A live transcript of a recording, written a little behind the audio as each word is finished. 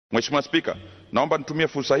Mheshimiwa Spika, naomba nitumie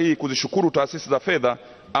fursa hii kuzishukuru taasisi za fedha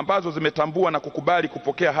ambazo zimetambua na kukubali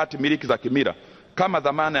kupokea hati miliki za kimila kama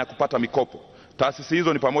dhamana ya kupata mikopo. Taasisi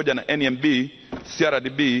hizo ni pamoja na NMB,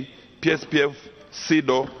 CRDB, PSPF,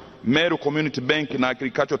 SIDO, Meru Community Bank na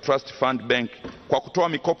Agricultural Trust Fund Bank kwa kutoa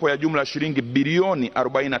mikopo ya jumla shilingi bilioni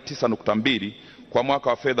 49.2 kwa mwaka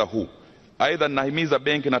wa fedha huu. Aidha, ninahimiza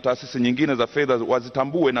benki na taasisi nyingine za fedha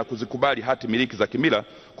wazitambue na kuzikubali hati miliki za kimila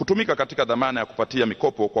kutumika katika dhamana ya kupatia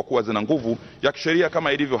mikopo kwa kuwa zina nguvu ya kisheria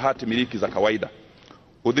kama ilivyo hati miliki za kawaida.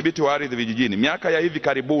 Udhibiti wa ardhi vijijini. Miaka ya hivi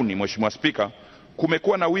karibuni, Mheshimiwa Spika,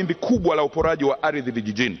 kumekuwa na wimbi kubwa la uporaji wa ardhi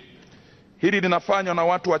vijijini. Hili linafanywa na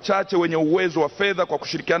watu wachache wenye uwezo wa fedha kwa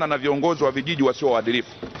kushirikiana na viongozi wa vijiji wasio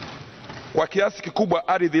waadilifu. Kwa kiasi kikubwa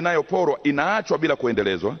ardhi inayoporwa inaachwa bila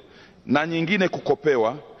kuendelezwa, na nyingine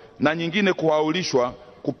kukopewa, na nyingine kuhaulishwa,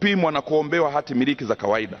 kupimwa na kuombewa hati miliki za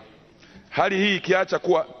kawaida. Hali hii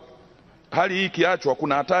ikiachwa,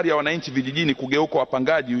 kuna hatari ya wananchi vijijini kugeuka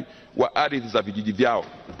wapangaji wa ardhi za vijiji vyao.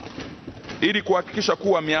 Ili kuhakikisha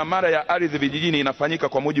kuwa miamala ya ardhi vijijini inafanyika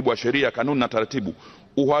kwa mujibu wa sheria, kanuni na taratibu,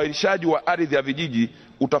 uhairishaji wa ardhi ya vijiji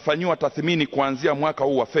utafanyiwa tathmini kuanzia mwaka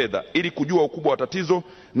huu wa fedha ili kujua ukubwa wa tatizo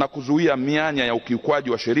na kuzuia mianya ya ukiukwaji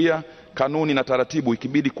wa sheria, kanuni na taratibu,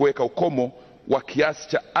 ikibidi kuweka ukomo wa kiasi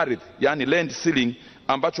cha ardhi, yani land ceiling,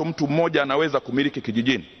 ambacho mtu mmoja anaweza kumiliki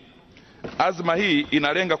kijijini. Azma hii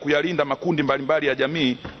inalenga kuyalinda makundi mbalimbali ya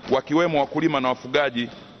jamii, wakiwemo wakulima na wafugaji,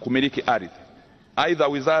 kumiliki ardhi. Aidha,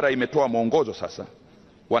 wizara imetoa mwongozo sasa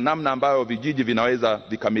wa namna ambayo vijiji vinaweza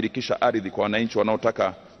vikamilikisha ardhi kwa wananchi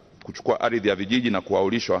wanaotaka kuchukua ardhi ya vijiji na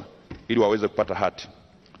kuhaulishwa ili waweze kupata hati.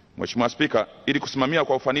 Mheshimiwa Spika, ili kusimamia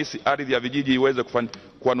kwa ufanisi ardhi ya vijiji iweze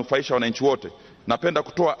kuwanufaisha wananchi wote, napenda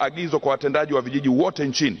kutoa agizo kwa watendaji wa vijiji wote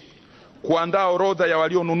nchini kuandaa orodha ya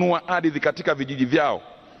walionunua ardhi katika vijiji vyao,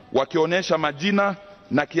 wakionyesha majina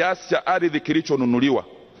na kiasi cha ardhi kilichonunuliwa.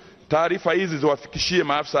 Taarifa hizi ziwafikishie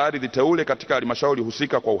maafisa ardhi teule katika halmashauri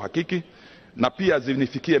husika kwa uhakiki, na pia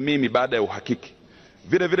zinifikie mimi baada ya uhakiki.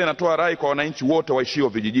 Vile vile natoa rai kwa wananchi wote waishio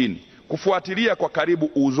vijijini kufuatilia kwa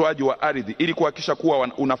karibu uuzwaji wa ardhi ili kuhakikisha kuwa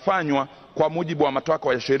unafanywa kwa mujibu wa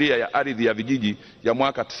matakwa ya sheria ya ardhi ya vijiji ya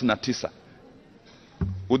mwaka 99.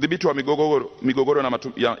 Udhibiti wa migogoro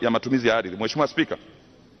ya matumizi ya ardhi. Mheshimiwa Spika,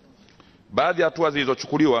 baadhi ya hatua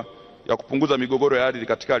zilizochukuliwa ya kupunguza migogoro ya ardhi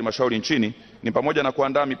katika halmashauri nchini ni pamoja na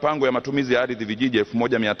kuandaa mipango ya matumizi ya ardhi vijiji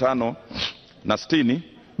 1560,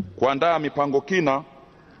 kuandaa mipango kina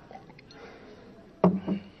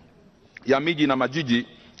ya miji na majiji,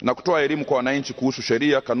 na kutoa elimu kwa wananchi kuhusu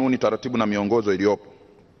sheria, kanuni, taratibu na miongozo iliyopo.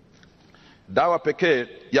 Dawa pekee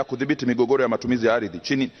ya kudhibiti migogoro ya matumizi ya ardhi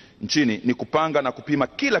nchini ni kupanga na kupima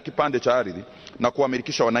kila kipande cha ardhi na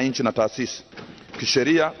kuwamilikisha wananchi na taasisi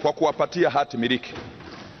kisheria kwa kuwapatia hati miliki.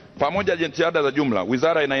 Pamoja na jitihada za jumla,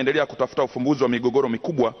 wizara inaendelea kutafuta ufumbuzi wa migogoro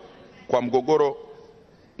mikubwa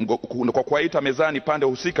kwa kuwaita mezani pande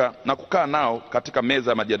husika na kukaa nao katika meza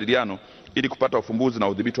ya majadiliano ili kupata ufumbuzi na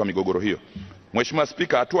udhibiti wa migogoro hiyo. Mheshimiwa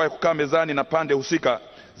Spika, hatua ya kukaa mezani na pande husika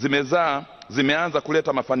zimeanza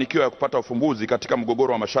kuleta mafanikio ya kupata ufumbuzi katika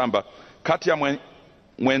mgogoro wa mashamba kati ya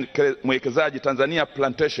mwekezaji Tanzania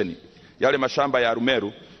Plantation, yale mashamba ya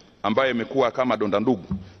Arumeru ambayo imekuwa kama donda ndugu,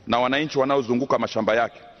 na wananchi wanaozunguka mashamba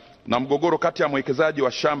yake, na mgogoro kati ya mwekezaji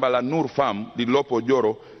wa shamba la Nur Farm lililopo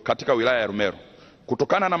Joro katika wilaya ya Arumeru.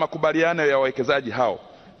 Kutokana na makubaliano ya wawekezaji hao,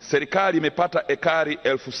 serikali imepata ekari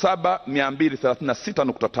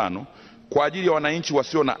 7236.5 kwa ajili ya wananchi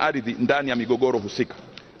wasio na ardhi ndani ya migogoro husika.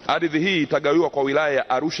 Ardhi hii itagawiwa kwa wilaya ya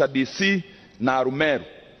Arusha DC na Arumeru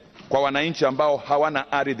kwa wananchi ambao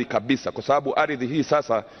hawana ardhi kabisa, kwa sababu ardhi hii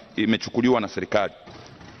sasa imechukuliwa na serikali.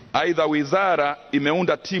 Aidha, wizara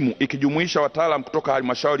imeunda timu ikijumuisha wataalamu kutoka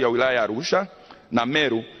halmashauri ya wilaya ya Arusha na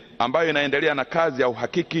Meru ambayo inaendelea na kazi ya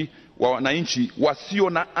uhakiki wa wananchi wasio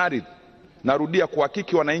na ardhi. Narudia,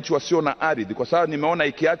 kuhakiki wananchi wasio na ardhi, kwa sababu nimeona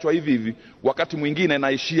ikiachwa hivi hivi wakati mwingine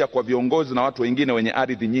inaishia kwa viongozi na watu wengine wenye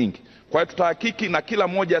ardhi nyingi. Kwa hiyo tutahakiki, na kila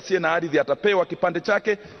mmoja asiye na ardhi atapewa kipande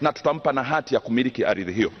chake na tutampa na hati ya kumiliki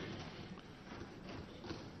ardhi hiyo.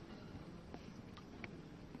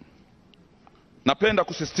 Napenda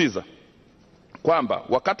kusisitiza kwamba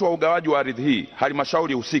wakati wa ugawaji wa ardhi hii,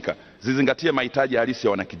 halmashauri husika zizingatie mahitaji halisi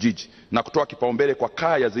ya wanakijiji na kutoa kipaumbele kwa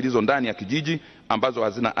kaya zilizo ndani ya kijiji ambazo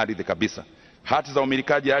hazina ardhi kabisa. Hati za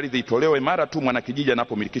umilikaji ardhi itolewe mara tu mwanakijiji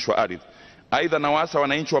anapomilikishwa ardhi. Aidha, nawaasa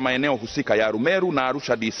wananchi wa maeneo husika ya Arumeru na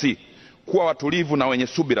Arusha DC kuwa watulivu na wenye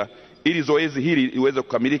subira ili zoezi hili liweze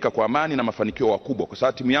kukamilika kwa amani na mafanikio makubwa, kwa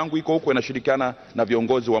sababu timu yangu iko huko inashirikiana na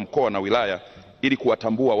viongozi wa mkoa na wilaya ili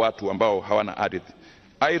kuwatambua watu ambao hawana ardhi.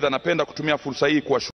 Aidha, napenda kutumia fursa hii